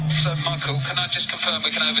So, Michael, can I just confirm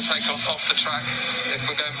we can overtake off the track if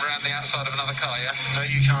we're going around the outside of another car, yeah? No,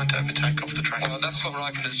 you can't overtake off the track. Well, that's what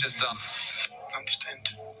Raikkonen has just done. Understand.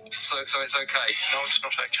 So it's okay? No, it's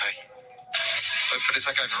not okay. But it's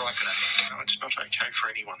okay for Raikkonen? No, it's not okay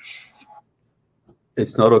for anyone.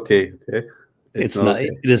 It's not okay. Okay. It's not. Okay.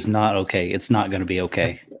 It is not okay. It's not going to be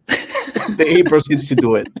okay. He proceeds to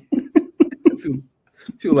do it. a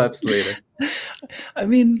few laps later. I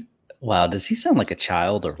mean, wow. Does he sound like a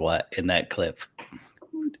child or what in that clip?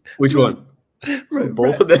 Which one?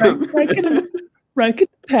 Both of them. Raikkonen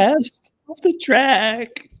passed off the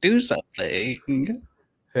track. Do something.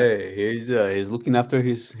 Hey, he's looking after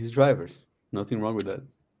his drivers. Nothing wrong with that.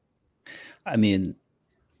 I mean,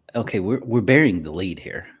 okay, we're bearing the lead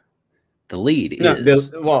here. The lead No, is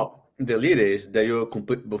the lead is that you're a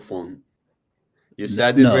complete buffoon. You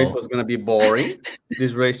said this race was going to be boring.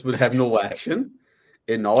 This race would have no action.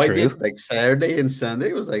 And all True. I did, like Saturday and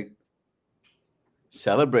Sunday, was like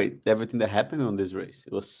celebrate everything that happened on this race.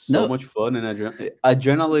 It was so much fun and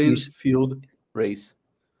adrenaline-filled race.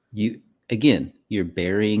 You're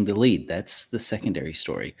burying the lead. That's the secondary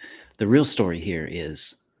story. The real story here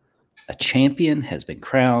is a champion has been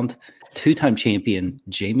crowned, two-time champion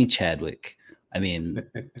Jamie Chadwick. I mean,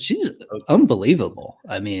 she's unbelievable.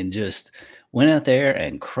 I mean, just went out there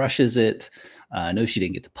and crushes it. I know she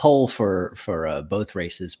didn't get the pole for both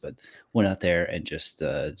races, but went out there and just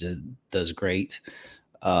does great.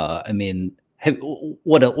 I mean,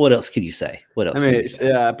 what else can you say? What else? I mean,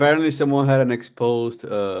 apparently someone had an exposed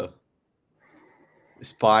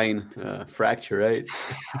spine fracture, right?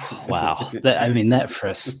 Wow. That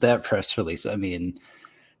press release. I mean,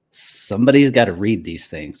 somebody's got to read these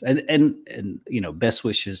things, and best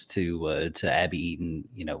wishes to Abby Eaton,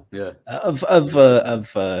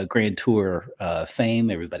 of Grand Tour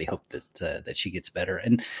fame. Everybody hoped that she gets better,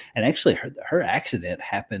 and actually her accident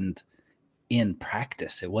happened in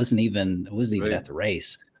practice. It wasn't even Right. at the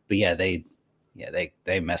race, but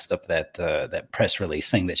they messed up that press release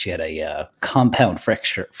saying that she had a compound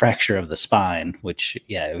fracture of the spine, which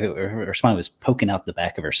her spine was poking out the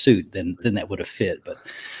back of her suit. Then that would have fit, but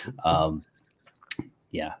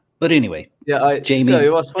But anyway, Jamie. So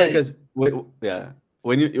it was funny because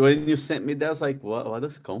when you sent me that, I was like, what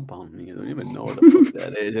does compound mean? I don't even know what the fuck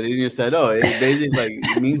that is. And then you said, it basically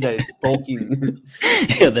it means that it's poking.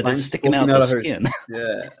 That it's sticking out the skin.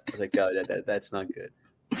 Yeah, I was like, that's not good.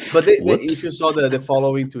 But they if you saw the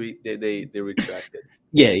following tweet, they retracted.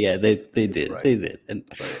 Yeah, they did. Right. They did, and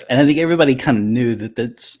I think everybody kind of knew that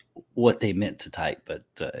that's what they meant to type. But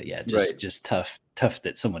just tough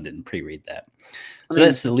that someone didn't pre-read that. So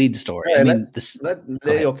that's the lead story. Yeah,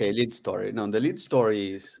 lead story. No, the lead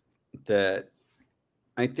story is that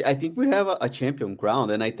I think we have a champion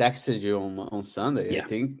crowned, and I texted you on Sunday. Yeah. I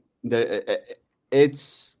think that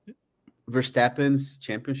it's Verstappen's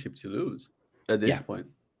championship to lose at this point.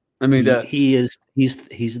 I mean, he's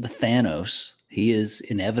the Thanos. He is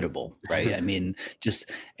inevitable, right? I mean,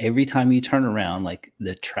 just every time you turn around, like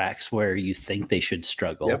the tracks where you think they should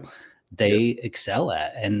struggle, they excel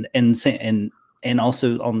at, and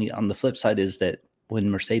also on the flip side is that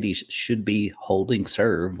when Mercedes should be holding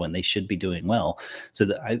serve when they should be doing well.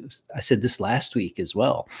 So I said this last week as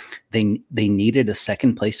well. They needed a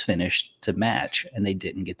second place finish to match, and they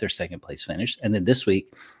didn't get their second place finish. And then this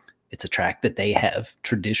week, it's a track that they have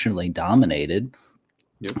traditionally dominated.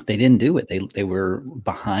 Yep. They didn't do it. They were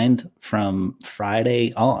behind from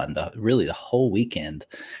Friday on. The whole weekend,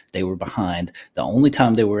 they were behind. The only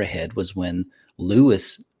time they were ahead was when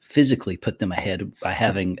Lewis physically put them ahead by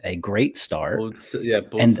having a great start. Pulled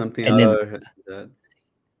something out of that.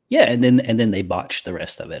 Yeah, and then they botched the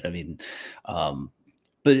rest of it. I mean,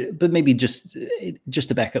 but maybe just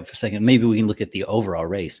to back up for a second, maybe we can look at the overall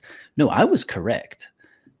race. No, I was correct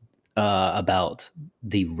about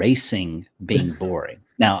the racing being boring.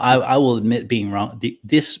 Now, I will admit being wrong.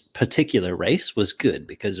 This particular race was good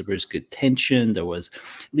because there was good tension. There was,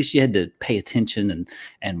 at least you had to pay attention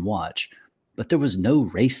and watch. But there was no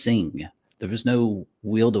racing. There was no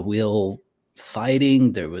wheel-to-wheel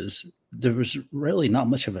fighting. There was really not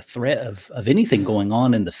much of a threat of anything going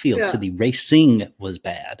on in the field. Yeah. So the racing was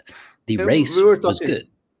bad. The race was good.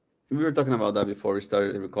 We were talking about that before we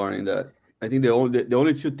started recording. That I think the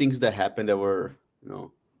only two things that happened that were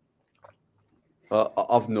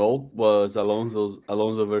of note was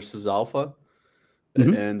Alonso versus Alpha,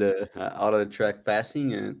 and out of the track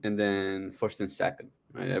passing, and then first and second.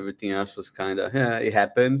 Right, everything else was kind of it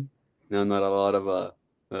happened. Not a lot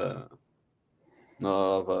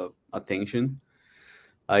of attention.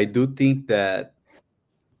 I do think that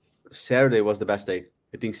Saturday was the best day.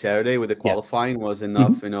 I think Saturday with the qualifying was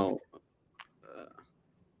enough,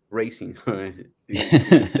 racing. You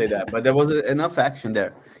could say that, but there was enough action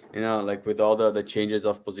there. Like with all the changes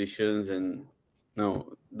of positions, and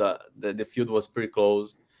the field was pretty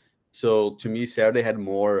close. So to me, Saturday had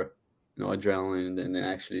more adrenaline than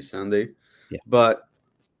actually Sunday. Yeah. But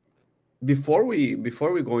before we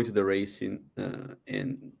go into the racing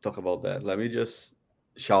and talk about that, let me just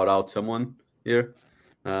shout out someone here.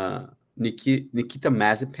 Nikita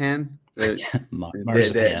Mazepan.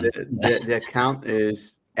 Marzipan. The account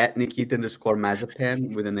is at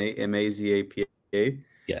Nikita_Mazepan with an Mazapa.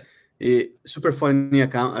 Yeah. Super funny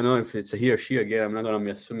account. I don't know if it's a he or she again. I'm not gonna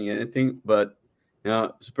be assuming anything, but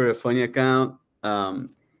super funny account.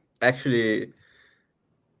 Actually,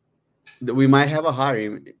 we might have a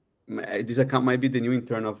hire. This account might be the new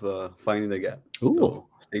intern of Finding the Gap. Ooh. So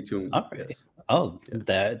stay tuned. All right. Yes. Oh,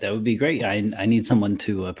 yeah. That would be great. I need someone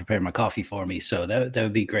to prepare my coffee for me, so that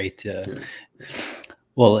would be great.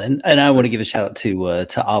 Well, and I want to give a shout out to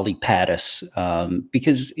Ollie Pattis,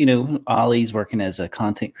 because Ollie's working as a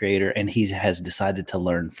content creator, and he has decided to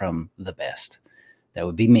learn from the best. That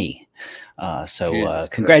would be me. So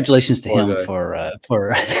congratulations to him for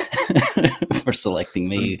for selecting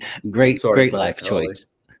me. Great life choice.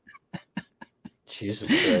 Jesus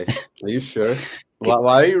Christ. Are you sure?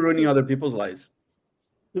 Why are you ruining other people's lives?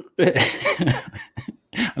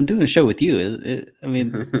 I'm doing a show with you. I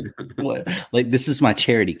mean, what? Like, this is my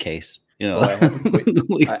charity case. Well, I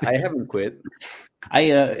haven't quit. I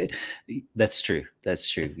haven't quit. That's true. That's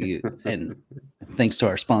true. And thanks to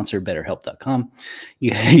our sponsor, BetterHelp.com,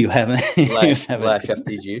 you haven't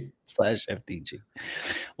 /FTG. /FTG.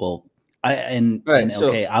 Well, I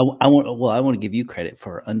want to give you credit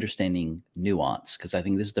for understanding nuance, because I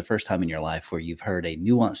think this is the first time in your life where you've heard a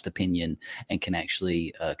nuanced opinion and can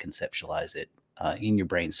actually conceptualize it in your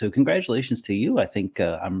brain. So congratulations to you. I think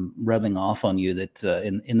I'm rubbing off on you that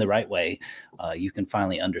in the right way, you can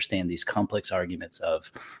finally understand these complex arguments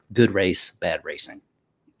of good race, bad racing.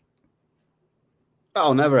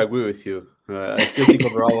 I'll never agree with you. I still think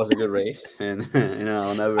overall was a good race, and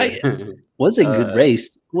I'll never. Was a good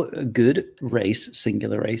race, a good race,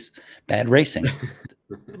 singular race, bad racing.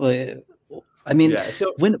 I mean,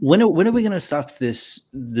 so when are we going to stop this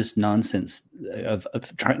nonsense of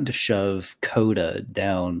trying to shove CODA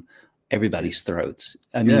down everybody's throats?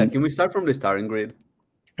 I mean, can we start from the starting grid?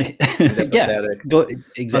 Pathetic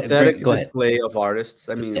display of artists.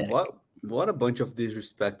 I mean, what a bunch of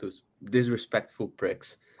disrespectful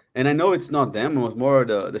pricks. And I know it's not them. It was more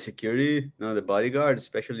the security, the bodyguard,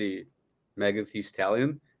 especially Megan Thee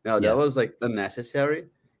Stallion. That was like unnecessary.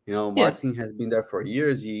 Martin has been there for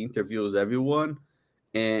years. He interviews everyone.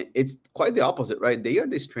 And it's quite the opposite, right? They are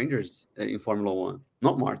the strangers in Formula One,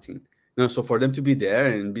 not Martin. So for them to be there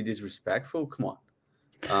and be disrespectful, come on.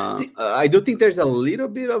 I do think there's a little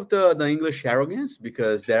bit of the English arrogance,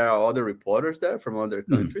 because there are other reporters there from other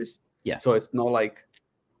countries. Yeah. So it's not like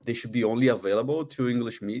they should be only available to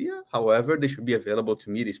English media. However, they should be available to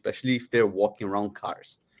media, especially if they're walking around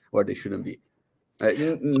cars where they shouldn't be.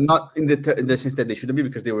 Not in the sense that they shouldn't be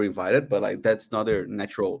because they were invited, but like that's not their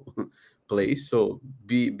natural place. So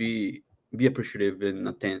be appreciative and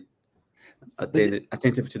attentive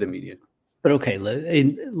to the media. But okay,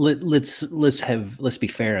 let's be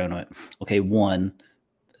fair on it. Okay, one,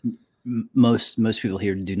 most people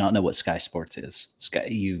here do not know what Sky Sports is. Sky,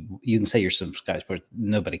 you can say you're some Sky Sports.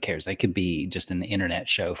 Nobody cares. They could be just an internet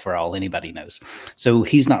show for all anybody knows. So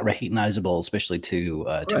he's not recognizable, especially to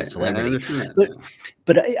a celebrity.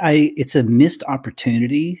 But it's a missed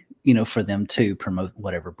opportunity, for them to promote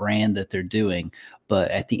whatever brand that they're doing. But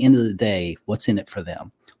at the end of the day, what's in it for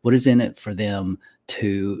them? What is in it for them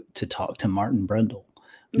to talk to Martin Brundle?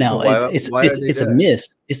 Now, it's a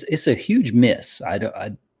miss. It's a huge miss.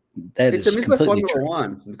 It's a miss by Formula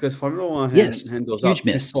One, because Formula One handles huge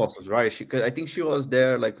miss sponsors, right? I think she was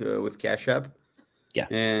there with Cash App. Yeah.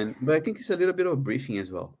 But I think it's a little bit of a briefing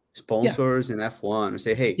as well. Sponsors and F1 and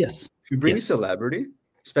say, hey, if you bring a celebrity,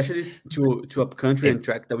 especially to a country and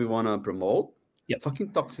track that we want to promote, fucking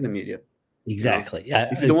talk to the media. Exactly.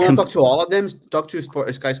 If you don't want to talk to all of them, talk to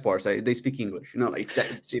Sky Sports. They speak English.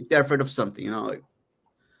 If they're afraid of something,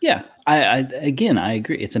 Yeah, I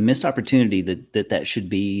agree. It's a missed opportunity that should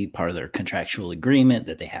be part of their contractual agreement,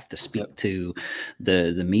 that they have to speak to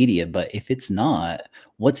the media. But if it's not,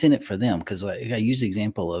 what's in it for them? Because I use the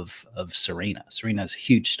example of Serena. Serena's a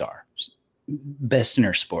huge star, best in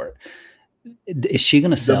her sport. Is she going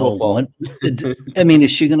to sell one? Is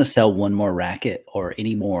she going to sell one more racket or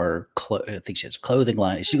any more? I think she has a clothing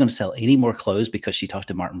line. Is she going to sell any more clothes because she talked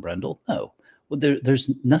to Martin Brundle? No. Well, there's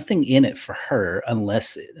nothing in it for her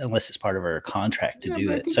unless it's part of her contract to do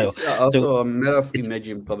it. So it's also a matter of image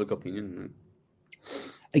and public opinion.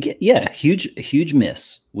 Again, huge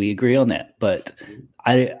miss. We agree on that. But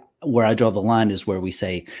where I draw the line is where we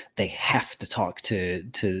say they have to talk to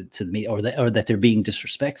the media, or that they're being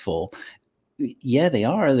disrespectful. Yeah, they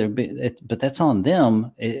are. But that's on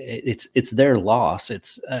them. It's their loss.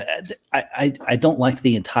 It's I don't like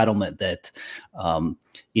the entitlement that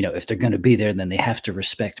if they're going to be there, then they have to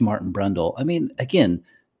respect Martin Brundle. I mean, again,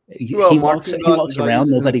 he walks around.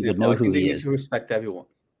 Nobody would know who he is. Need to respect everyone.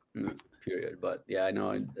 Period. But yeah, I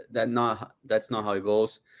know that's not how it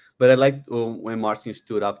goes. But I liked when Martin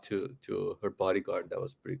stood up to her bodyguard. That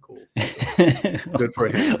was pretty cool. Good for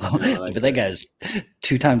him. But that guy's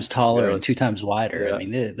 2 times taller and 2 times wider. Yeah. I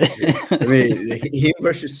mean, him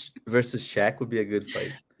versus Shaq would be a good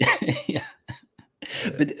fight. Yeah.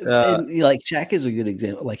 But Shaq is a good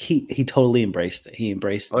example. Like he totally embraced it. He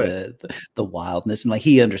embraced the wildness, and like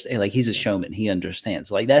he understands. Like he's a showman. He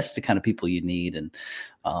understands. Like that's the kind of people you need. And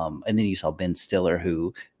then you saw Ben Stiller,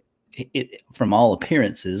 who, from all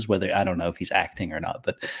appearances, whether I don't know if he's acting or not,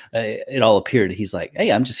 but it all appeared he's like,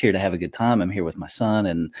 hey, I'm just here to have a good time. I'm here with my son,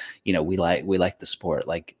 and we like the sport.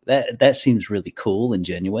 Like that seems really cool and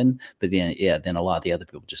genuine. But then a lot of the other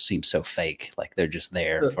people just seem so fake. Like they're just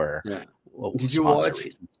there for. Yeah. Did you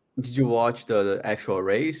watch the actual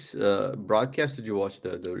race broadcast? Did you watch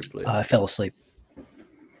the replay? I fell asleep.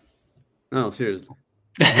 No, seriously.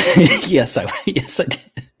 Yes, I did.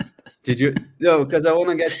 Did you? No, because I want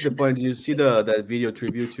to get to the point. Did you see that video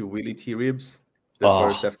tribute to Willie T. Ribs, the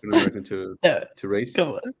first African American to race?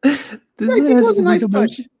 Come on. I think it was a nice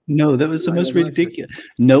touch. No, that was the most ridiculous.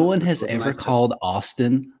 No one has ever called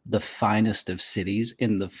Austin the finest of cities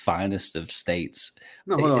in the finest of states.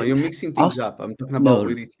 No, hold on. You're mixing things up. I'm talking about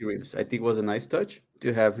Willie T. Ribs. I think it was a nice touch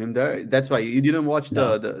to have him there. That's why you didn't watch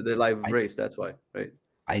the live race. That's why, right?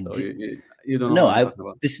 I did. You don't know.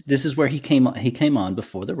 This is where he came on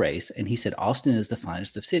before the race, and he said Austin is the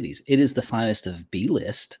finest of cities. It is the finest of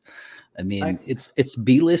B-list. I mean, it's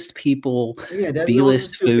B-list people,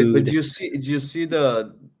 B-list food. But did you see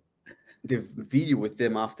the video with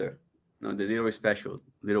them after? No, the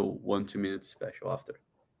little 1-2 minute special after.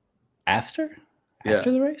 After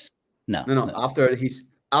the race? No.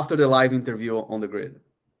 After the live interview on the grid,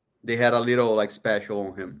 they had a little special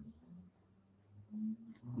on him.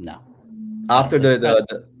 No. After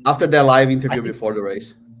after that live interview before the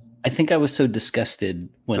race. I think I was so disgusted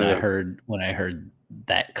when I heard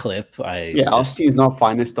that clip. Austin is not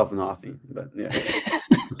finest of nothing, but yeah.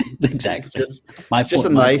 Exactly.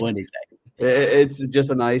 It's just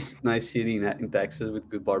a nice city in Texas with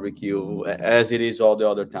good barbecue, as it is all the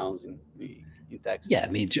other towns in Texas. Yeah, I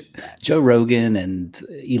mean, Joe Rogan and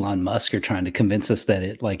Elon Musk are trying to convince us that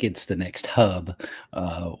it's the next hub.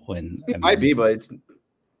 But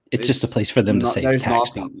it's just a place for them to save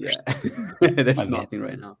tax dollars. Yeah. There's nothing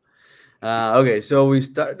right now. Okay, so we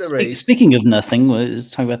start the race. Speaking of nothing,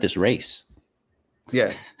 let's talk about this race.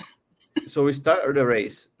 Yeah. So we started the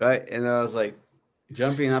race, right? And I was like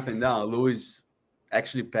jumping up and down. Lewis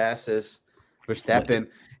actually passes Verstappen.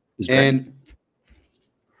 And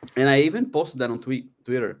I even posted that on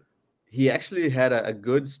Twitter. He actually had a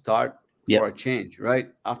good start for a change, right?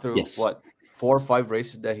 After 4 or 5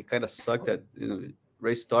 races that he kind of sucked at,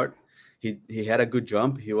 race start. He had a good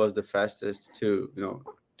jump. He was the fastest to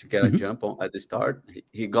get a jump at the start.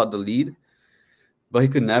 He got the lead, but he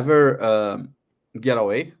could never get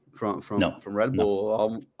away from Red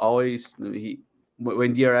Bull. Always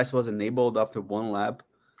when DRS was enabled after 1 lap,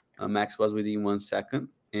 Max was within 1 second,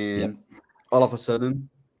 and all of a sudden,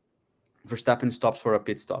 Verstappen stops for a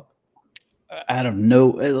pit stop. I don't know.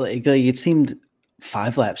 Like it seemed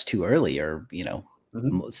 5 laps too early, or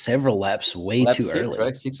several laps way too early.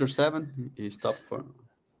 Right, 6 or 7. He stopped for.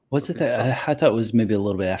 Was it that? I thought it was maybe a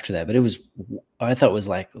little bit after that, but I thought it was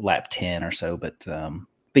like lap 10 or so. But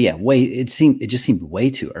yeah, it just seemed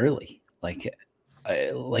way too early. Like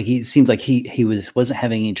he seemed like he wasn't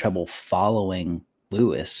having any trouble following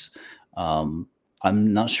Lewis. I'm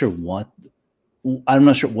not sure what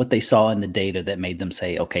they saw in the data that made them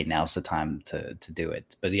say, okay, now's the time to do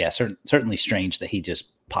it. But yeah, certainly strange that he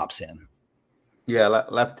just pops in. Yeah,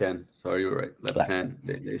 lap 10. Sorry, you're right. Lap 10.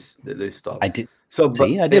 They stopped. I did. So, but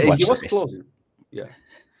I did watch he was the race. Closing. Yeah,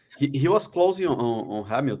 he was closing on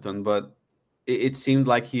Hamilton, but it seemed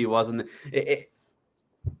like he wasn't.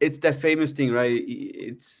 It's that famous thing, right?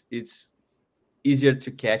 It's easier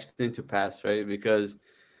to catch than to pass, right? Because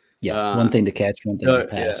one thing to catch, one thing to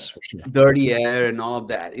pass. For sure. Dirty air and all of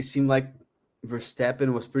that. It seemed like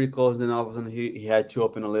Verstappen was pretty close. Then all of a sudden he had to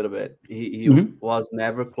open a little bit. He was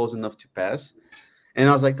never close enough to pass. And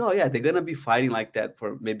I was like, oh, yeah, they're going to be fighting like that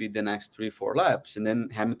for maybe the next 3-4 laps. And then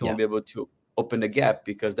Hamilton will be able to open the gap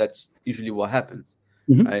because that's usually what happens.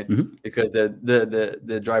 right? Because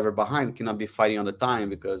the driver behind cannot be fighting on the time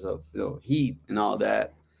because of heat and all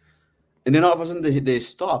that. And then all of a sudden they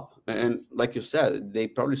stop, and like you said, they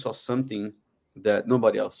probably saw something that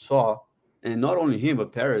nobody else saw, and not only him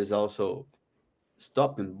but Perez also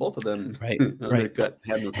stopped, and both of them undercut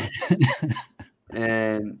Hamilton.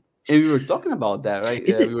 and we were talking about that, right?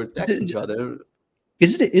 We were texting each other.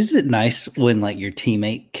 Is it nice when like your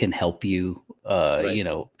teammate can help you,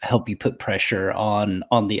 help you put pressure on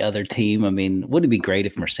the other team? I mean, wouldn't it be great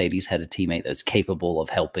if Mercedes had a teammate that's capable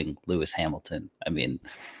of helping Lewis Hamilton? I mean,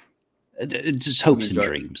 just hopes and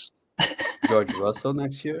dreams. George Russell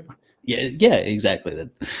next year. Yeah, exactly.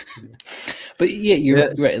 But yeah,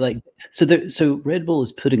 you're right. Like, so Red Bull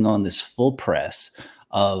is putting on this full press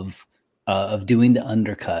of doing the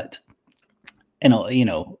undercut, and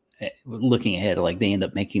looking ahead, like they end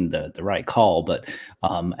up making the right call. But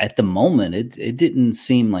at the moment, it didn't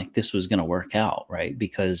seem like this was going to work out, right?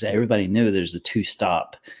 Because everybody knew there's a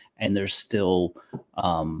 2-stop. And there's still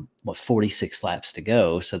 46 laps to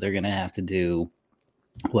go, so they're going to have to do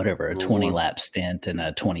whatever a 20-lap stint and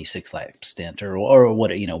a 26-lap stint, or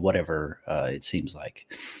what whatever it seems like.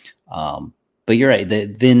 But you're right.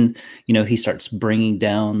 Then he starts bringing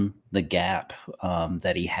down the gap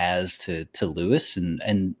that he has to Lewis,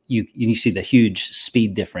 and you see the huge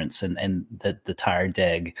speed difference and the tire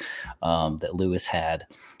deg that Lewis had,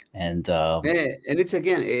 and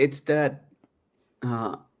it's that.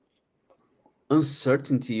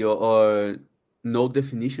 Uncertainty or no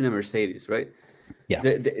definition in Mercedes, right? Yeah,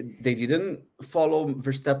 they didn't follow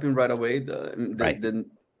Verstappen right away. The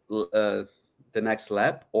next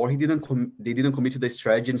lap, or they didn't commit to the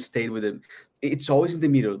strategy and stayed with it. It's always in the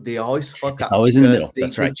middle. They always fuck up. Always in the middle.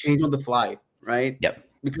 That's right. They change on the fly, right? Yep.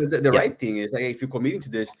 Because the right thing is, like, if you're committing to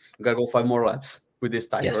this, you gotta go 5 more laps with this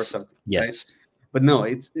tire or something. Yes. Right? But no,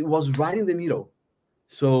 it was right in the middle.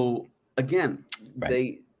 So again,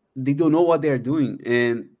 they don't know what they're doing,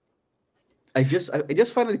 and I just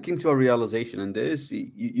finally came to a realization. And this,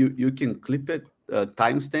 you can clip it,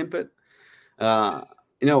 timestamp it. I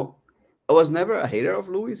was never a hater of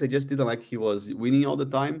Lewis. I just didn't like he was winning all the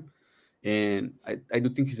time, and I do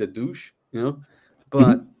think he's a douche,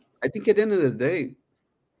 But I think at the end of the day,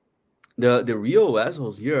 the real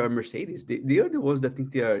assholes here are Mercedes. They are the ones that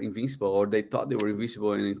think they are invincible, or they thought they were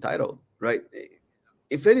invincible and entitled, right?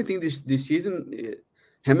 If anything, this season,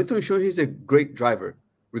 Hamilton showed he's a great driver,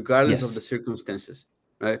 regardless of the circumstances,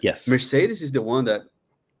 right? Yes. Mercedes is the one that,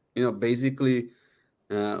 basically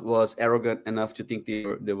was arrogant enough to think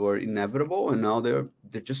they were inevitable, and now they're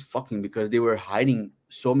just fucking because they were hiding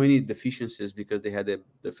so many deficiencies because they had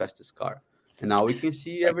the fastest car, and now we can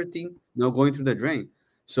see everything going through the drain.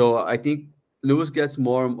 So I think Lewis gets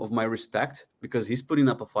more of my respect because he's putting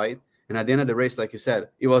up a fight, and at the end of the race, like you said,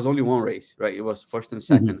 it was only one race, right? It was first and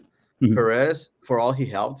second. Perez, for all he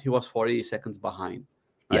helped, he was 40 seconds behind.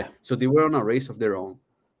 Right? Yeah. So they were on a race of their own.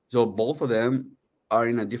 So both of them are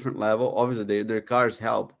in a different level. Obviously, their cars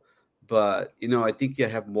help. But, I think you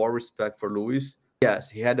have more respect for Lewis. Yes,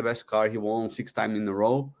 he had the best car. He won 6 times in a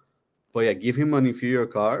row. But, yeah, give him an inferior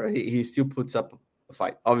car. He still puts up a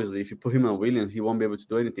fight. Obviously, if you put him on Williams, he won't be able to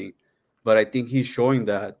do anything. But I think he's showing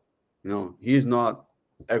that, he is not,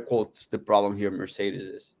 air quotes, the problem here Mercedes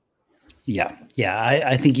is. Yeah.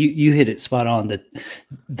 I think you hit it spot on, that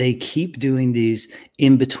they keep doing these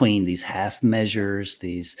in between, these half measures,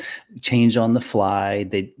 these change on the fly.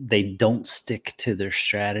 They don't stick to their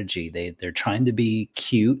strategy. They're trying to be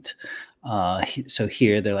cute. So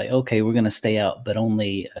here they're like, okay, we're going to stay out, but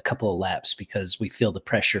only a couple of laps because we feel the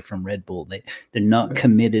pressure from Red Bull. They're not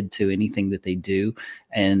committed to anything that they do.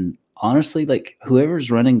 And honestly, like,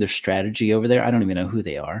 whoever's running their strategy over there, I don't even know who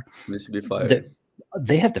they are. They should be fired.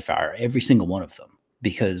 They have to fire every single one of them,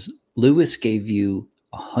 because Lewis gave you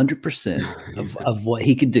 100% of what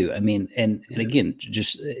he could do. I mean, and again,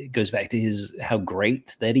 just it goes back to how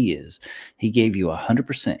great that he is. He gave you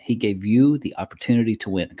 100%. He gave you the opportunity to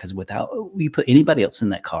win, because without you put anybody else in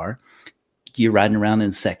that car, you're riding around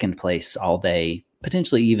in second place all day,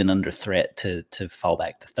 potentially even under threat to fall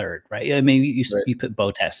back to third, right? I mean, you put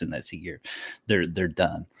Bottas in that seat, they're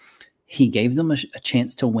done. He gave them a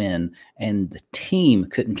chance to win, and the team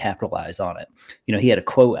couldn't capitalize on it. He had a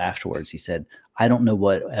quote afterwards. He said, "I don't know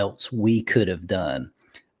what else we could have done."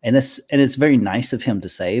 And it's very nice of him to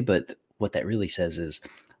say, but what that really says is,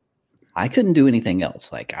 I couldn't do anything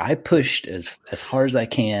else. Like, I pushed as hard as I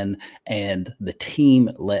can, and the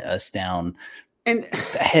team let us down. And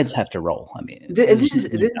the heads have to roll. I mean, this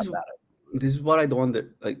is what I don't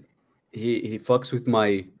wonder. Like, he fucks with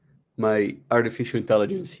my artificial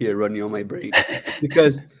intelligence here running on my brain,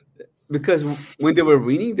 because when they were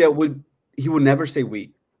winning, he would never say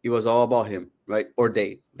we. It was all about him, right? Or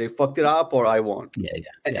they fucked it up, or I won. Yeah.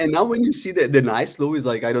 And now when you see the nice Louis,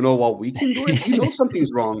 like, I don't know what we can do it, you know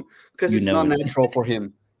something's wrong, because it's not natural for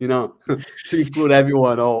him, to include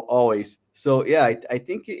everyone always. So yeah, I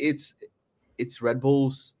think it's Red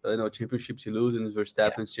Bull's championship to lose, and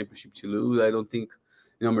Verstappen's championship to lose. I don't think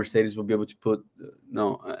Mercedes will be able to put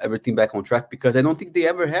everything back on track, because I don't think they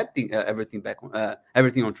ever had everything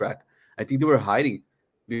on track. I think they were hiding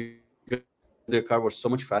because their car was so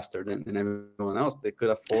much faster than everyone else. They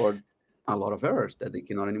could afford a lot of errors that they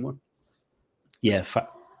cannot anymore. Yeah,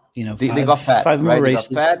 they got fat. 5 more races.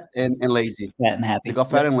 They got fat and lazy. Fat and happy. They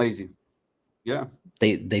got fat and lazy. Yeah,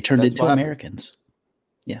 they turned into Americans.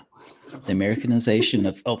 Yeah, the Americanization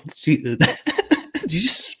of Did you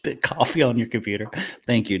just spit coffee on your computer?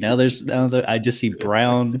 Thank you. Now I just see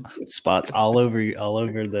brown spots all over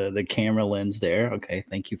the camera lens there. Okay,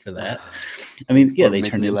 thank you for that. I mean, yeah, they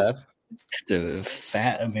turned into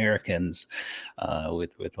fat Americans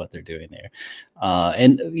with what they're doing there.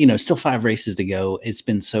 And still 5 races to go. It's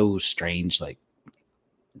been so strange, like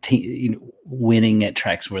winning at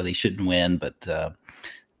tracks where they shouldn't win, but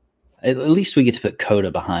at least we get to put COTA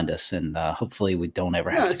behind us, and hopefully we don't ever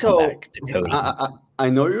have to come back to COTA. I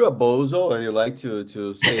know you're a bozo and you like to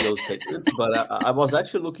say those statements, but I was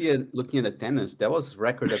actually looking at attendance. That was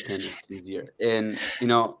record attendance this year, and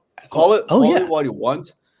call it what you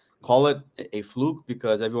want, call it a fluke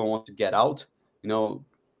because everyone wants to get out.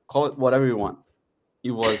 Call it whatever you want.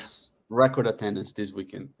 It was record attendance this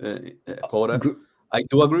weekend. COTA. I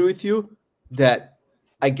do agree with you that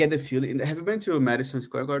I get the feeling. Have you been to Madison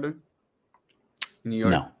Square Garden in New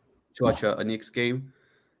York to watch a Knicks game?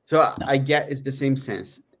 So I get it's the same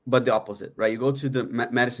sense, but the opposite, right? You go to the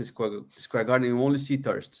Madison Square Garden, you only see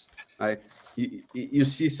tourists, right? You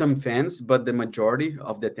see some fans, but the majority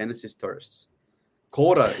of the attendance is tourists.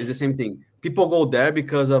 COTA is the same thing. People go there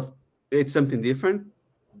because of it's something different.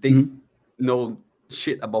 They know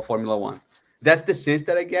shit about Formula One. That's the sense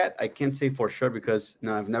that I get. I can't say for sure because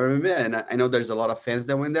I've never been there, and I know there's a lot of fans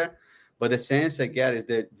that went there. But the sense I get is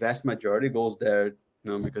the vast majority goes there,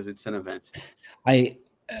 because it's an event.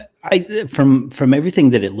 From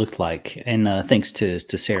everything that it looked like, and thanks to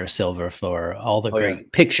Sarah Silver for all the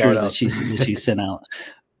great pictures that she sent out.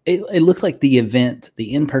 It looked like the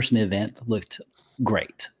in-person event looked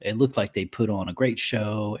great. It looked like they put on a great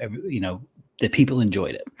show. That people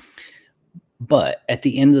enjoyed it. But at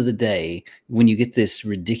the end of the day, when you get this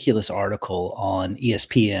ridiculous article on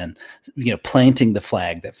ESPN, planting the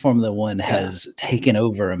flag that Formula One has taken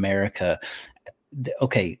over America.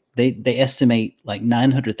 Okay, they estimate like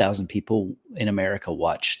 900,000 people in America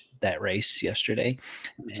watched that race yesterday.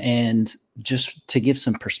 And just to give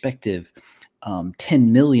some perspective,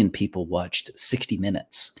 10 million people watched 60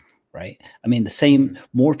 Minutes, right? I mean,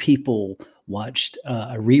 more people watched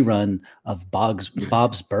a rerun of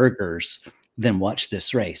Bob's Burgers than watch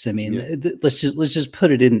this race. I mean, let's just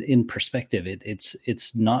put it in perspective.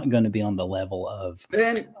 It's not going to be on the level of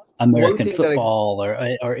American football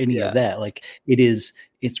or any of that. Like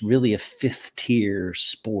it's really a 5th tier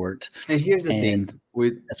sport. And here's the thing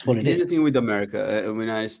that's what it is. Here's the thing with America, in the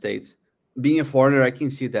United States, being a foreigner, I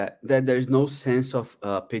can see that there's no sense of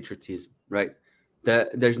patriotism, right?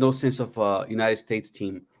 That there's no sense of United States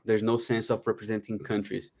team. There's no sense of representing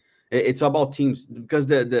countries. It's about teams because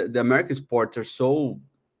the American sports are so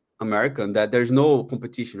American that there's no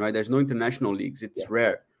competition, right? There's no international leagues. It's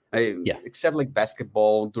rare, right? Except like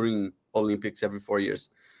basketball during Olympics every 4 years.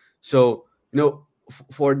 So,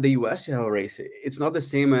 for the US, you have a race. It's not the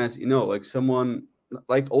same as, like someone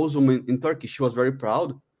like Ozum in Turkey. She was very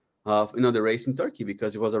proud of, the race in Turkey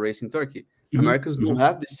because it was a race in Turkey. Americans don't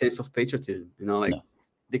have this sense of patriotism,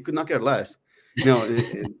 they could not care less.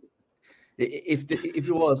 If it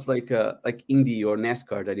was like Indy or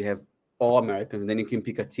NASCAR that you have all Americans and then you can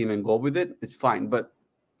pick a team and go with it, it's fine. But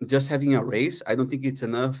just having a race, I don't think it's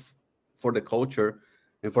enough for the culture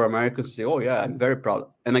and for Americans to say, "Oh yeah, I'm very proud."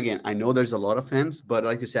 And again, I know there's a lot of fans, but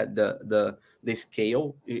like you said, the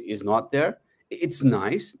scale is not there. It's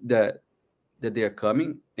nice that they're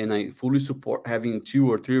coming, and I fully support having 2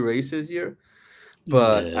 or 3 races here.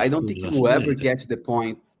 But I don't think you will ever get to the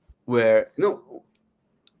point where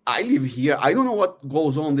I live here. I don't know what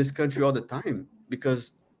goes on in this country all the time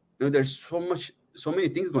because there's so many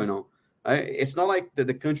things going on. Right? It's not like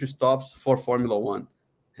the country stops for Formula One,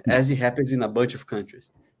 as it happens in a bunch of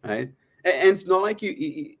countries, right? And it's not like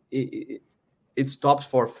it stops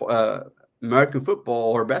for American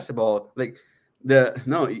football or basketball. Like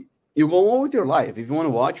you go on with your life. If you want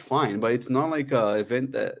to watch, fine, but it's not like an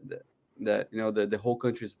event that the whole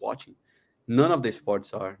country is watching. None of the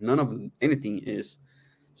sports are. None of anything is.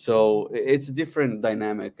 So it's a different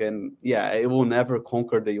dynamic, and yeah, it will never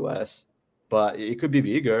conquer the US, but it could be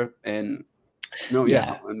bigger. And no,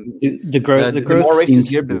 yeah, and the growth the more races seems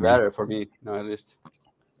here, to the be, better for me. At least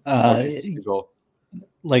more races to go.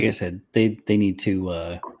 Like I said, they need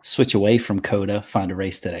to switch away from COTA, find a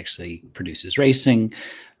race that actually produces racing.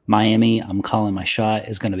 Miami, I'm calling my shot,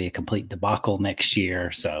 is going to be a complete debacle next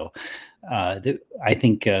year. So I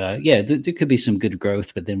think, there could be some good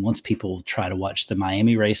growth. But then once people try to watch the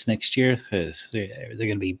Miami race next year, they're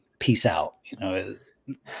going to be peace out. It's going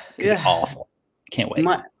to be awful. Can't wait.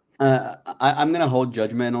 I'm going to hold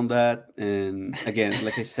judgment on that. And again,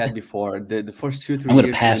 like I said before, the first 2-3 years I'm going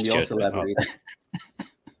to pass be also celebrity.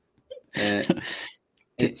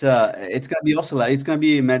 It's gonna be also it's gonna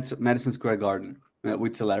be Madison Square Garden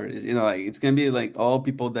with celebrities. It's gonna be like all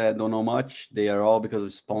people that don't know much. They are all because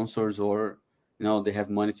of sponsors or they have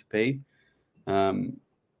money to pay.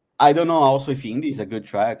 I don't know also if Indy is a good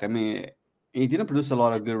track. I mean, it didn't produce a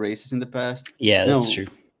lot of good races in the past. Yeah, that's true.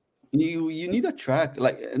 You need a track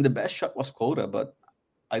and the best shot was COTA, but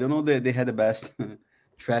I don't know that they had the best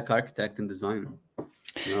track architect and designer.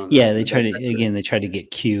 They try to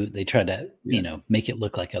get cute. They try to make it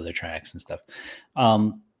look like other tracks and stuff.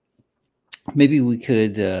 Maybe we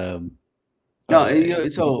could so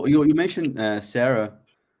you mentioned Sarah.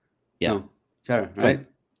 Sarah, right?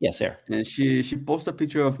 Yeah, Sarah. And she posted a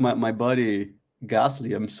picture of my buddy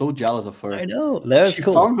Gasly. I'm so jealous of her. I know, that was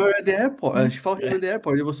cool. She found her at the airport. She found him at the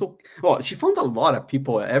airport. It was so she found a lot of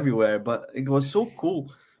people everywhere, but it was so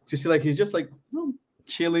cool to see he's just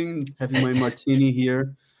chilling, having my martini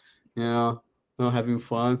here, having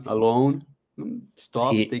fun alone.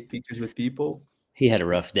 Take pictures with people. He had a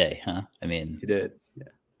rough day, huh? I mean, he did. Yeah.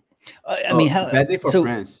 Bad day for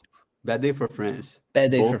France. Bad day for France.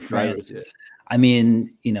 Bad day for France. Drivers, yeah. I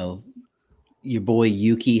mean, your boy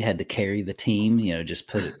Yuki had to carry the team. Just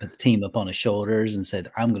put the team up on his shoulders and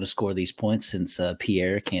said, "I'm going to score these points since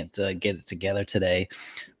Pierre can't get it together today."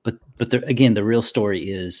 But the real story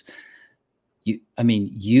is.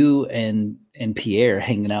 You and Pierre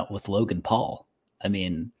hanging out with Logan Paul. I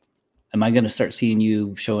mean, am I going to start seeing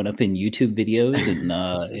you showing up in YouTube videos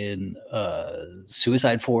in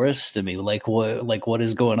Suicide Forest? I mean, what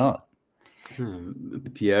is going on?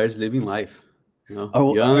 Pierre is living life.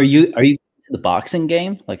 Are you into the boxing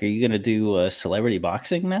game? Are you going to do celebrity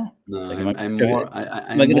boxing now? No, am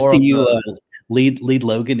I going to see you lead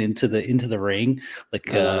Logan into the ring? You're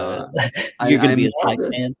going to be his hype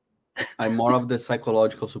man. I'm more of the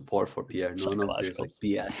psychological support for Pierre. None of this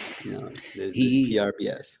BS. This PR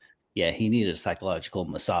BS. Yeah, he needed a psychological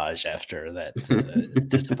massage after that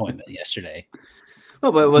disappointment yesterday.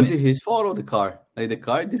 No, but was it his fault or the car? The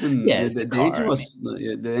car didn't. Yeah,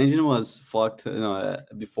 the engine was fucked.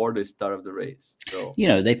 Before the start of the race. So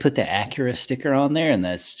they put the Acura sticker on there, and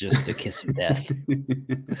that's just the kiss of death.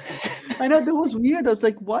 I know that was weird. I was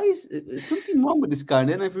like, why is something wrong with this car? And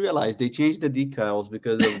then I realized they changed the decals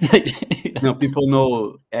because of people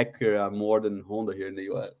know Acura more than Honda here in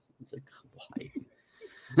the US. It's like, why?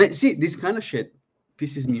 See, this kind of shit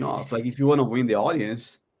pisses me off. If you want to win the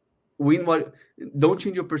audience. Don't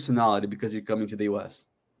change your personality because you're coming to the US,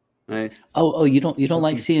 right? You don't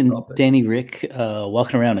like seeing Danny Rick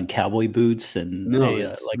walking around in cowboy boots and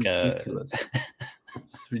ridiculous.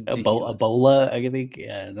 a bola, I think,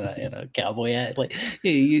 and a cowboy hat.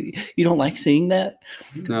 You don't like seeing that?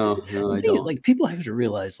 No, I don't. People have to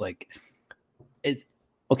realize it's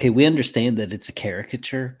okay. We understand that it's a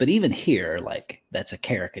caricature, but even here, that's a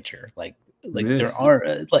caricature. There are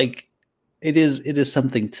It is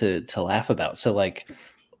something to laugh about. So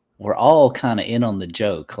we're all kind of in on the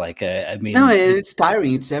joke. No, it's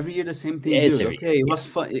tiring. It's every year the same thing. It was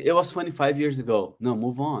fun. It was funny 5 years ago. No,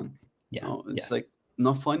 move on. Yeah, it's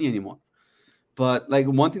not funny anymore. But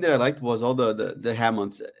one thing that I liked was all the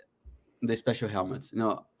helmets, the special helmets.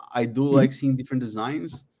 I do like seeing different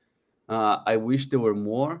designs. I wish there were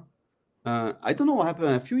more. I don't know what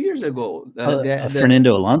happened a few years ago.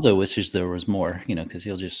 Fernando Alonso wishes there was more. Because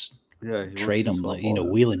he'll just. He trade them,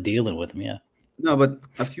 wheeling dealing with them. Yeah. No, but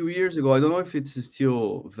a few years ago, I don't know if it's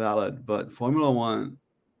still valid, but Formula One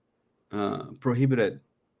prohibited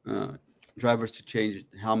drivers to change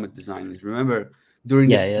helmet designs. Remember during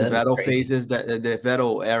the Vettel phases, the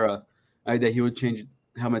Vettel era, that he would change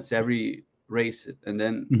helmets every race, and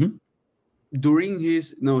then during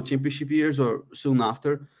his championship years or soon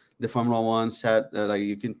after, the Formula One said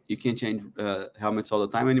you can't change helmets all the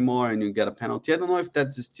time anymore, and you get a penalty. I don't know if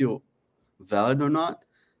that's still valid or not,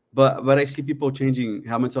 but I see people changing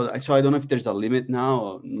helmets. So I don't know if there's a limit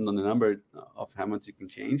now on the number of helmets you can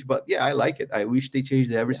change. But yeah, I like it. I wish they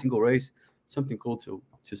changed every single race. Something cool to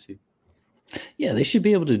see. Yeah, they should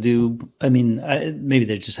be able to do. I mean, maybe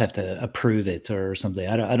they just have to approve it or something.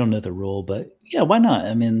 I don't know the rule, but yeah, why not?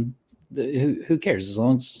 I mean, who cares as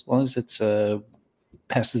long as it's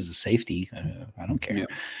passes the safety. I don't care. Yeah.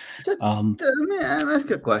 So, man, I ask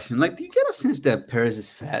you a question. Like, do you get a sense that Perez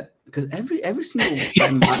is fat? Because every single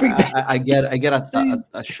time I get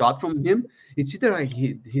a shot from him, it's either like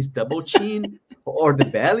his double chin or the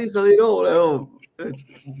belly is a little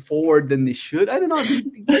forward than they should. I don't know. Do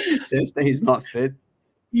you get a sense that he's not fit?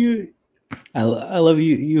 I love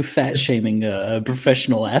you. You fat shaming a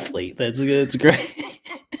professional athlete. That's great.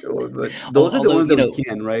 But those are the ones that we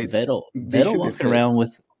can, right? Vettel's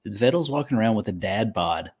walking around with a dad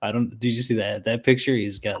bod. Did you see that picture?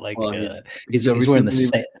 He's got like he's wearing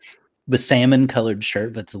the salmon colored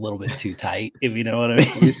shirt, but it's a little bit too tight, if you know what I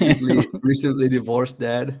mean. Recently divorced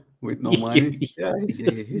dad with no money. Yeah,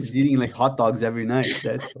 he's eating like hot dogs every night.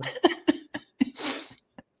 That's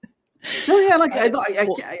no, yeah, like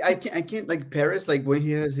I can't like Perez, like when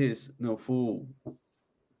he has his full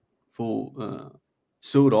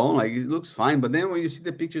suit on, like it looks fine. But then when you see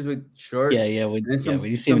the pictures with shirt, when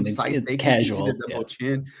you see him in casual, the double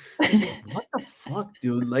chin, what the fuck,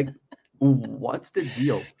 dude? Like, what's the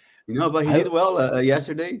deal? But he did well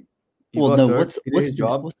yesterday. Well, no, what's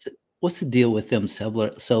the deal with them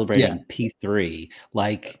celebrating P3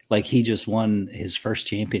 like he just won his first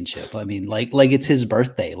championship? I mean, like it's his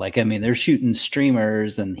birthday. Like, I mean, they're shooting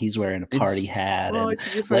streamers and he's wearing a party hat.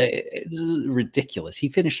 It's ridiculous. He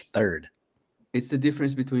finished third. It's the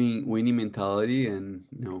difference between winning mentality and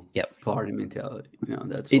party mentality.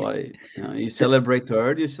 That's why you celebrate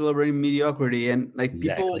third, you celebrate mediocrity, and like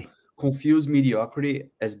people confuse mediocrity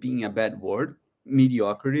as being a bad word.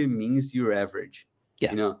 Mediocrity means you're average.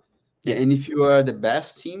 And if you are the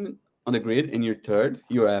best team on the grid and you're third,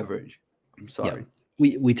 you're average. I'm sorry.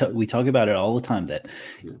 We talk about it all the time that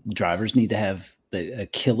drivers need to have a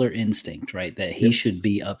killer instinct, right? That he should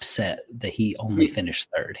be upset that he only finished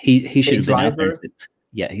third. He should have been out there.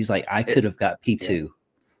 He's like, I could have got P2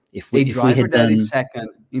 if we had done second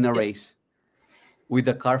in a race with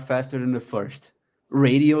a car faster than the first.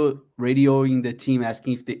 Radioing the team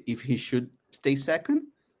asking if he should stay second.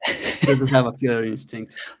 Doesn't have a killer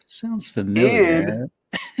instinct. Sounds familiar.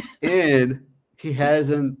 And he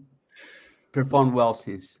hasn't performed well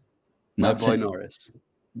since. My boy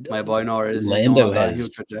Norris Lando has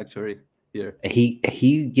huge trajectory here.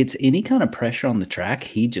 He gets any kind of pressure on the track,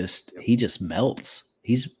 he just melts.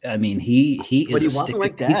 He is a stick,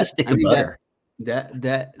 like that. He's a stick of butter.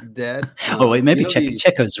 Oh wait, maybe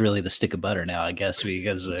Checo's really the stick of butter now, I guess,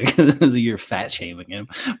 because you're fat shaming him.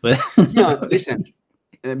 But no, listen.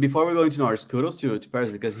 Before we go into Norris, kudos to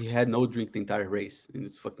Perez because he had no drink the entire race. And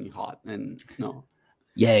it's fucking hot. And no.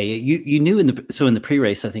 Yeah, you knew in the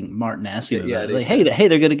pre-race, I think Martin asked you about it. Like, hey,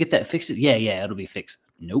 they're gonna get that fixed. Yeah, it'll be fixed.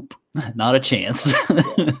 Nope, not a chance.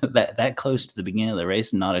 that close to the beginning of the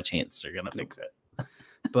race, not a chance they're gonna fix it.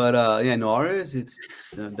 But Norris, it's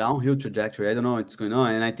a downhill trajectory. I don't know what's going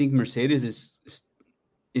on, and I think Mercedes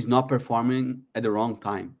is not performing at the wrong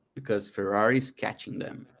time because Ferrari is catching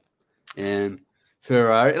them, and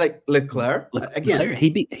Ferrari, like Leclerc, again,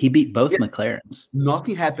 he beat both McLarens.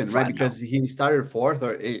 Nothing happened, right? Because he started fourth,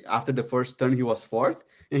 or after the first turn he was fourth,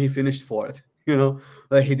 and he finished fourth.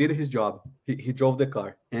 Like he did his job. He drove the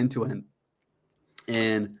car end to end,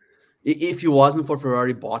 and if it wasn't for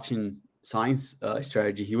Ferrari botching Sainz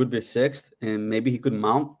strategy, he would be sixth, and maybe he could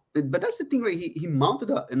mount. But that's the thing, right? He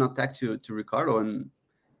mounted an attack to Ricardo and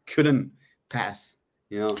couldn't pass.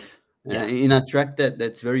 In a track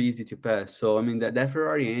that's very easy to pass. So I mean that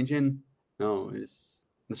Ferrari engine, the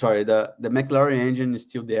McLaren engine is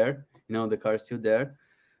still there. The car is still there,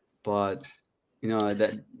 but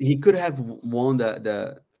that he could have won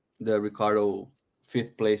the Ricardo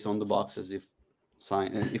fifth place on the boxes if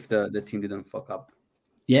the team didn't fuck up.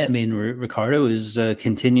 Yeah, I mean, Ricardo is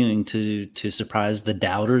continuing to surprise the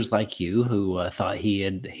doubters like you who thought he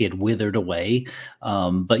had withered away.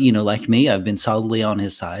 But, like me, I've been solidly on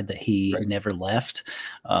his side that he never left.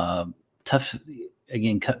 Tough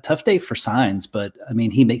day for Sainz, but, I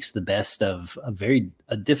mean, he makes the best of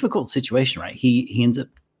a difficult situation, right? He ends up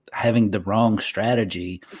having the wrong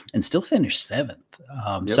strategy and still finished seventh.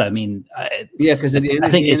 So I mean, because at the end, I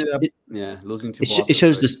think losing to it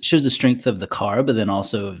shows the strength of the car, but then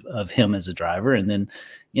also of him as a driver, and then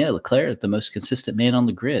Leclerc, the most consistent man on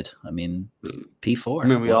the grid. I mean, P4. I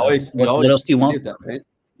mean, what else do you want? That, right?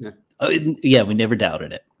 We never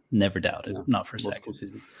doubted it. Never doubted, not for a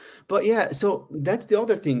second. But so that's the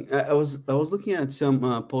other thing. I was looking at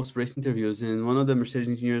some post race interviews, and one of the Mercedes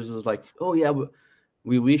engineers was like, "Oh yeah,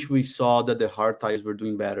 we wish we saw that the hard tires were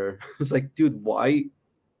doing better." It's like, dude, why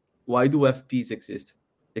why do FPs exist?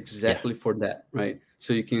 Exactly for that, right?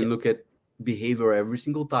 So you can look at behavior every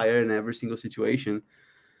single tire in every single situation,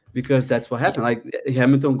 because that's what happened. Like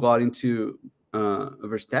Hamilton got into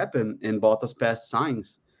Verstappen and Bottas passed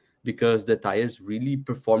Sainz because the tires really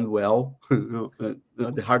performed well.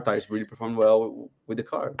 The hard tires really performed well with the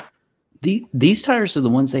car. These tires are the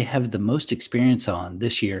ones they have the most experience on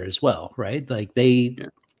this year as well, right? Like they've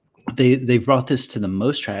brought this to the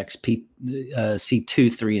most tracks,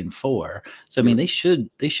 C2, 3, and 4. So I mean, they should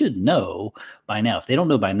know by now. If they don't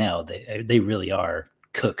know by now, they really are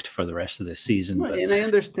cooked for the rest of the season. Right. And I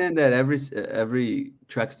understand that every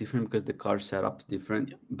track's different because the car setup's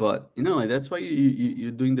different. But like, that's why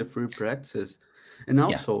you're doing the free practices. And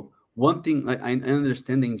also one thing, like I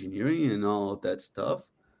understand the engineering and all of that stuff,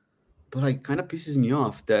 but it kind of pisses me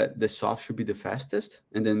off that the soft should be the fastest,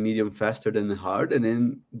 and then medium faster than the hard, and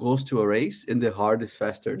then goes to a race and the hard is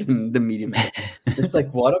faster than the medium. It's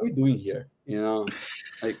like, what are we doing here?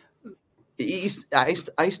 Like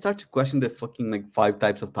I start to question the fucking like 5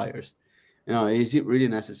 types of tires. Is it really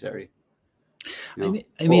necessary? I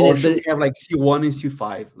mean, or should we have like C1 and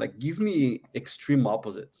C5? Like, give me extreme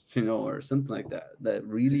opposites, or something like that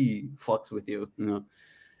really fucks with you.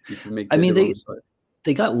 If you make.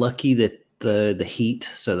 They got lucky that the heat,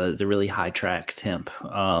 so the really high track temp.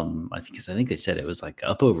 I think they said it was like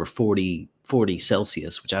up over 40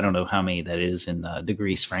 Celsius, which I don't know how many that is in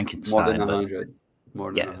degrees Frankenstein. More than 100.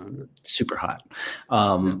 More than 100. Super hot.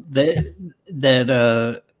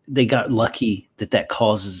 They got lucky that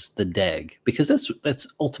causes the deg, because that's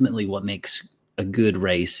ultimately what makes a good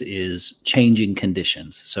race, is changing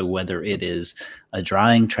conditions. So whether it is a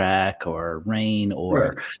drying track or rain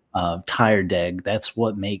or tire deg, that's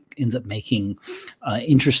what ends up making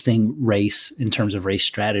interesting race in terms of race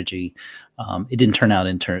strategy. It didn't turn out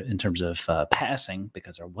in terms of passing,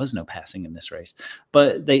 because there was no passing in this race,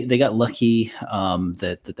 but they got lucky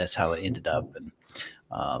that's how it ended up. And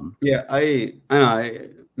I know.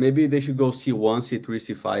 Maybe they should go C1, C3,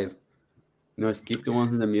 C5. Skip the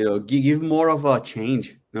ones in the middle. Give more of a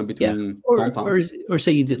change between compounds. Or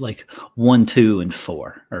say you did like 1, 2, and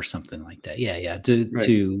 4 or something like that. To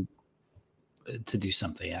do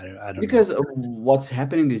something. I don't know. Because what's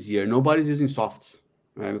happening this year, nobody's using softs,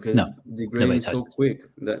 right? Because the grading is so quick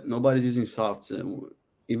that nobody's using softs.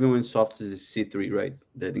 Even when softs is C3, right?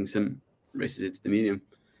 That in some races it's the medium.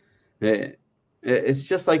 It's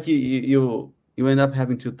just like you end up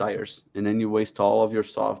having 2 tires, and then you waste all of your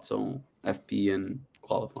softs on FP and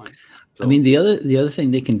qualifying. So, I mean, the other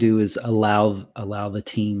thing they can do is allow the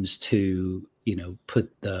teams to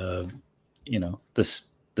put the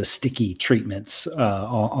sticky treatments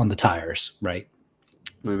on the tires, right?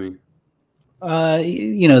 What do you mean?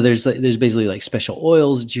 There's basically like special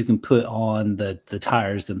oils that you can put on the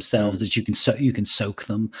tires themselves that you can soak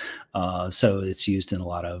them. So it's used in a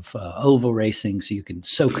lot of oval racing. So you can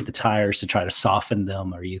soak the tires to try to soften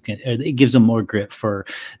them, or it gives them more grip for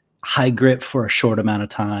high grip for a short amount of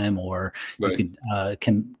time, or you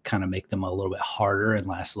can kind of make them a little bit harder and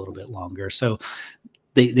last a little bit longer. So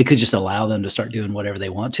they could just allow them to start doing whatever they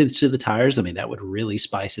want to the tires. I mean, that would really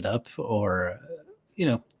spice it up, or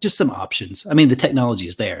just some options. I mean, the technology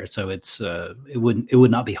is there, so it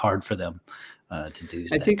would not be hard for them to do.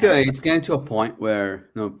 I think it's getting to a point where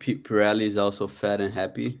Pirelli is also fat and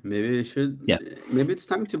happy. Maybe it should. Yeah. Maybe it's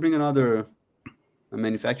time to bring another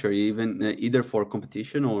manufacturer, even either for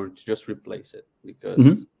competition or to just replace it,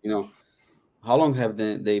 because how long have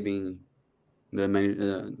they been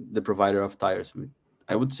the provider of tires?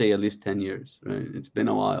 I would say at least 10 years, right? It's been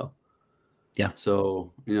a while. Yeah.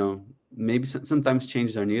 So maybe sometimes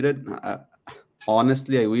changes are needed.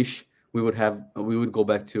 Honestly, I wish we would go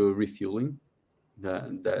back to refueling.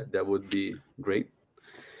 That would be great,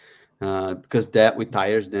 because that with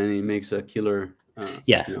tires, then it makes a killer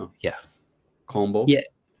combo.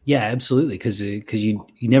 Yeah, absolutely, because you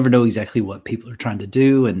never know exactly what people are trying to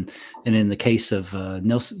do, and in the case of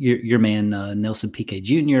Nelson, your man Nelson Piquet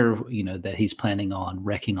Jr., that he's planning on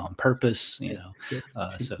wrecking on purpose,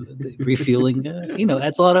 so the refueling,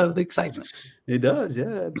 adds a lot of excitement. It does,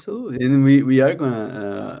 yeah, absolutely. And we are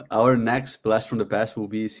gonna our next blast from the past will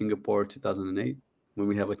be Singapore 2008, when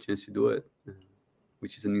we have a chance to do it,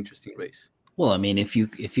 which is an interesting race. Well, I mean, if you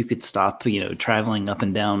could stop, traveling up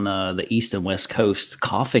and down the east and west coast,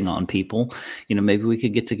 coughing on people, maybe we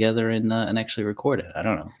could get together and actually record it. I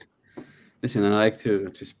don't know. Listen, I like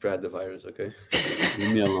to spread the virus. Okay,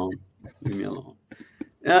 leave me alone.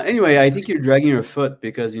 Anyway, I think you're dragging your foot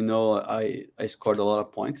because I scored a lot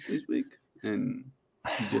of points this week, and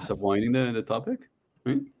you're just avoiding the topic,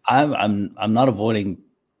 right? I'm not avoiding.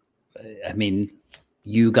 I mean,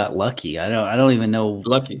 you got lucky. I don't even know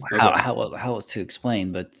Lucky. how else to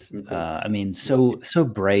explain, but I mean, so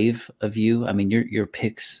brave of you. I mean, your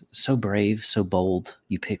picks so brave, so bold.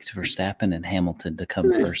 You picked Verstappen and Hamilton to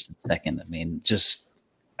come first and second.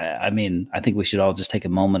 I mean, I think we should all just take a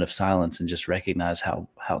moment of silence and just recognize how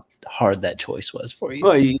hard that choice was for you.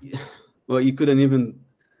 Well, you couldn't even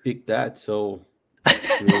pick that, so. I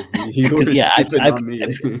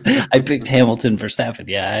picked Hamilton Verstappen.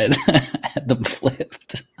 Yeah, I had them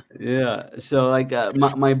flipped. Yeah, so like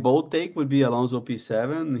my bold take would be Alonso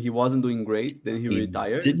P7. He wasn't doing great, then he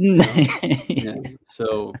retired. Didn't? Yeah.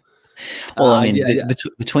 So, well, I mean,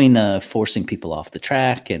 between forcing people off the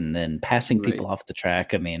track and then passing people off the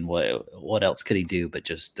track, I mean, what else could he do but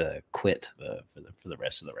just quit for the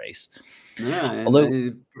rest of the race? Yeah,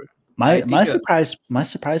 although. My surprise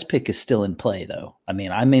pick is still in play, though. I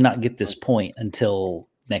mean, I may not get this point until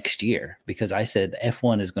next year because I said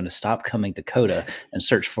F1 is going to stop coming to COTA and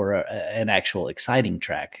search for an actual exciting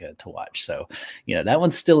track to watch. So, that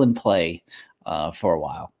one's still in play for a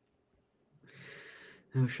while.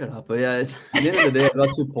 Oh, shut up. But yeah, at the end of the day, I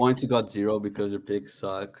got 2 points. You got 0 because your picks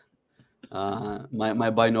suck.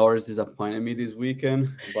 My Norris disappointed me this weekend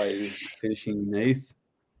by finishing eighth,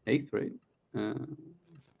 right?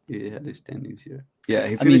 He had his standings here. Yeah,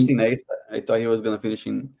 he finished in 8th. I thought he was going to finish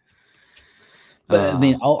in. But I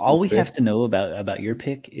mean, all we have to know about your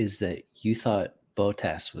pick is that you thought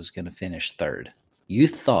Bottas was going to finish 3rd. You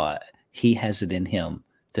thought he has it in him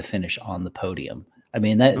to finish on the podium. I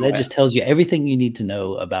mean, that just tells you everything you need to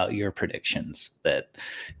know about your predictions, that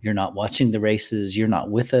you're not watching the races. You're not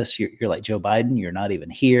with us. You're like Joe Biden. You're not even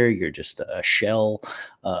here. You're just a shell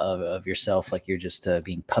of yourself. Like you're just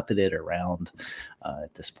being puppeted around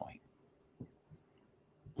at this point.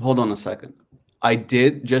 Hold on a second. I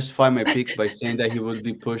did justify my picks by saying that he would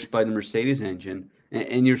be pushed by the Mercedes engine.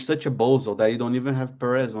 And you're such a bozo that you don't even have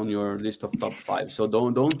Perez on your list of top 5. So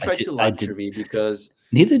don't try to lecture me because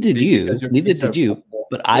neither did you.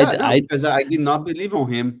 But because I did not believe on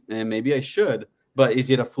him, and maybe I should. But is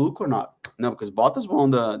it a fluke or not? No, because Bottas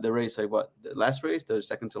won the race. Like what? The last race, the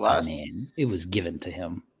second to last. I mean, it was given to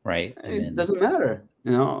him, right? It doesn't matter,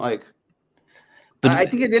 like. But I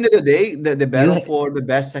think at the end of the day, the battle for the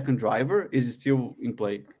best second driver is still in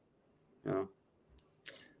play.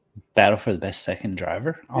 Battle for the best second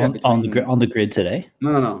driver on the grid today?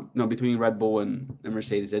 No. Between Red Bull and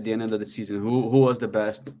Mercedes at the end of the season, who was the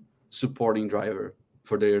best supporting driver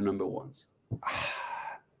for their number ones?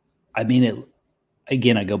 I mean,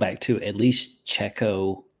 again, I go back to at least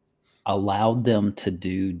Checo allowed them to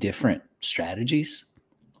do different strategies.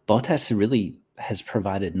 Bottas really has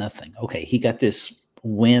provided nothing. Okay, he got this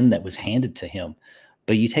win that was handed to him,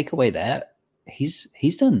 but you take away that,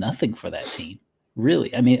 he's done nothing for that team.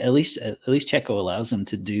 Really, I mean, at least Checo allows them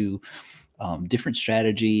to do different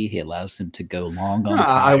strategy. He allows them to go long on.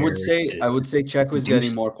 I would say Checo is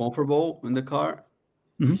getting more comfortable in the car.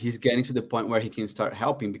 Mm-hmm. He's getting to the point where he can start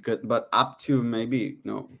helping but up to maybe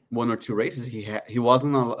 1 or 2 races, he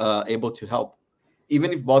wasn't able to help.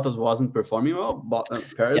 Even if Bottas wasn't performing well,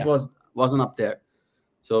 Perez wasn't up there.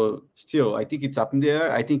 So still, I think it's up in the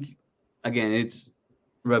air. I think again, it's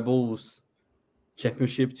Red Bull's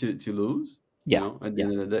championship to lose. Yeah, at the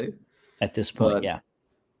end of the day. At this point,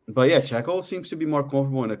 But yeah, Checo seems to be more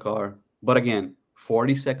comfortable in the car. But again,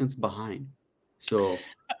 40 seconds behind. So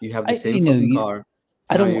you have the same car.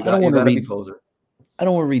 I don't want to read closer. I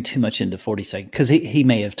don't want to read too much into 40 seconds because he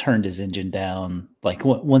may have turned his engine down. Like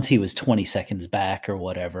once he was 20 seconds back or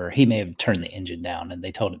whatever, he may have turned the engine down and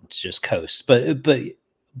they told him to just coast. But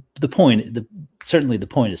the point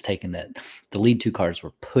is taken that the lead 2 cars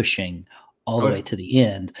were pushing all the way to the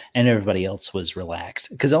end, and everybody else was relaxed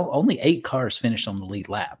because only 8 cars finished on the lead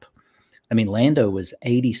lap. I mean, Lando was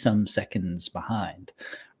 80 some seconds behind,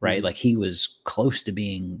 right? Mm-hmm. Like he was close to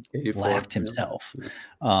being lapped himself.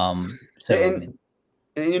 Yeah.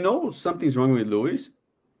 And something's wrong with Lewis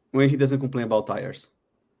when he doesn't complain about tires.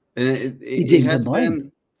 And he didn't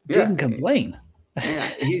complain. Didn't complain. Yeah,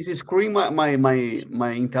 he's screwing my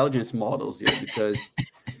intelligence models here because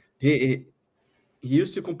he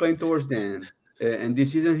used to complain towards the end, and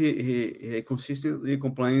this season he consistently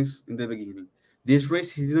complains in the beginning. This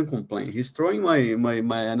race he didn't complain. He's throwing my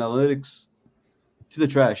analytics to the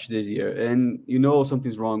trash this year, and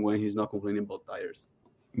something's wrong when he's not complaining about tires.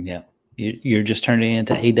 Yeah, you're just turning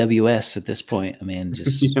into AWS at this point. I mean,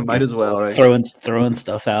 just you might as well, right? Throwing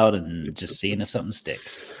stuff out and just seeing if something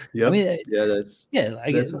sticks. Yeah, I mean,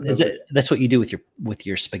 I guess that's what you do with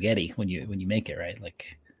your spaghetti when you make it, right?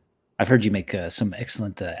 Like. I've heard you make some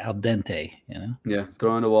excellent al dente, Yeah,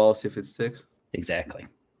 throw on the wall, see if it sticks. Exactly.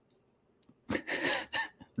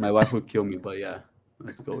 My wife would kill me, but yeah,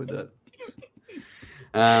 Let's go with that.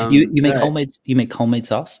 You make homemade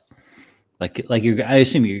sauce. Like I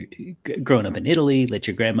assume you're growing up in Italy, that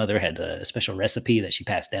your grandmother had a special recipe that she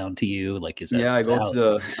passed down to you. Like, is that? Yeah, I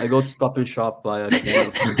go to Stop and Shop, buy a can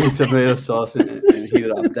of tomato sauce and heat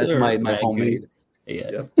it up. That's my homemade. Yeah,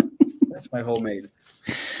 yep. That's my homemade.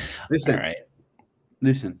 Listen, all right.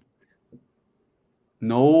 Listen.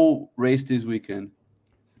 No race this weekend.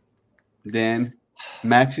 Then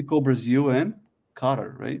Mexico, Brazil, and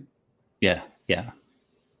Qatar, right? Yeah.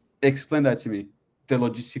 Explain that to me. The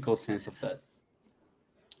logistical sense of that.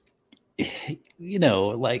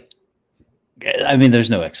 Like, I mean, there's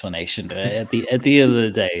no explanation at the end of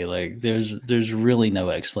the day. Like, there's really no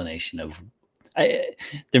explanation of.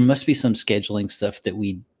 There must be some scheduling stuff that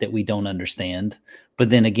we don't understand. But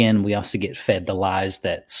then again, we also get fed the lies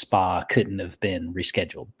that Spa couldn't have been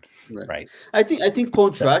rescheduled. Right. I think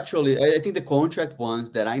contractually, I think the contract ones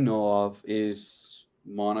that I know of is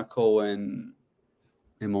Monaco and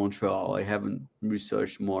Montreal. I haven't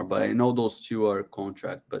researched more, but I know those two are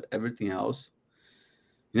contract. But everything else,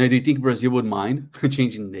 do you think Brazil would mind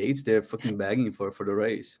changing dates? They're fucking begging for the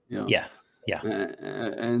race. Yeah.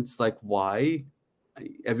 And it's like, why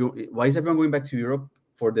is everyone going back to Europe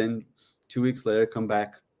for then 2 weeks later come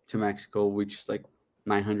back to Mexico, which is like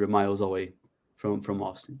 900 miles away from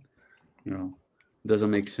Austin?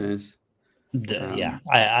 Doesn't make sense.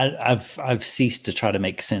 I've ceased to try to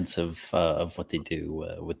make sense of what they do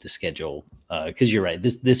with the schedule, because you're right.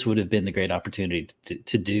 This would have been the great opportunity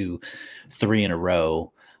to do 3 in a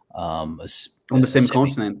row on the same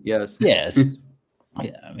continent. Yes. Yeah.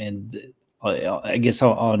 I mean, I guess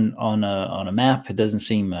on a map it doesn't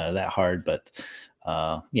seem that hard, but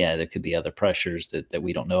there could be other pressures that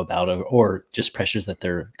we don't know about, or just pressures that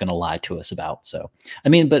they're going to lie to us about. So, I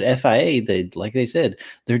mean, but FIA, like they said,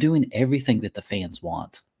 they're doing everything that the fans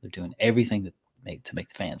want. They're doing everything to make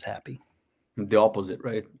the fans happy. The opposite,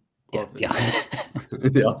 right? Yeah.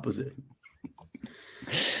 The opposite.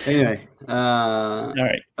 Anyway. All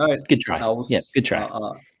right. Good try. Good try.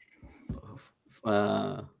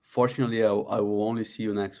 Fortunately, I will only see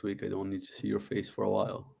you next week. I don't need to see your face for a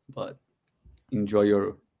while, but enjoy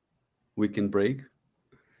your weekend break,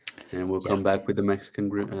 and we'll come back with the Mexican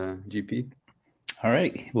GP. All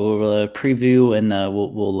right, we'll preview and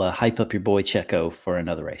we'll hype up your boy Checo for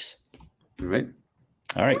another race. All right.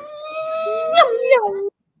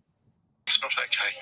 It's not okay.